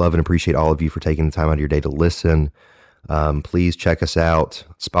do love and appreciate all of you for taking the time out of your day to listen. Please check us out,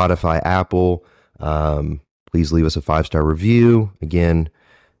 Spotify, Apple. Please leave us a 5-star review. Again,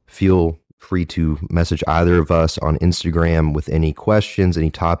 feel free to message either of us on Instagram with any questions,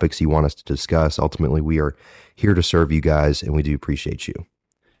 any topics you want us to discuss. Ultimately, we are here to serve you guys, and we do appreciate you.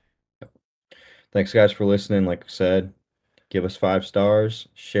 Thanks, guys, for listening. Like I said, give us 5 stars,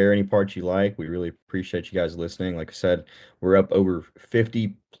 share any parts you like. We really appreciate you guys listening. Like I said, we're up over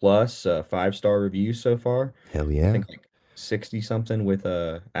 50 plus 5-star reviews so far. Hell I yeah. think like 60 something with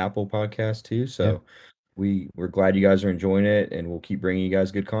Apple Podcast too. Yeah. So we're glad you guys are enjoying it, and we'll keep bringing you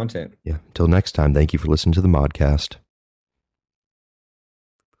guys good content. Yeah. Until next time, thank you for listening to the Modcast.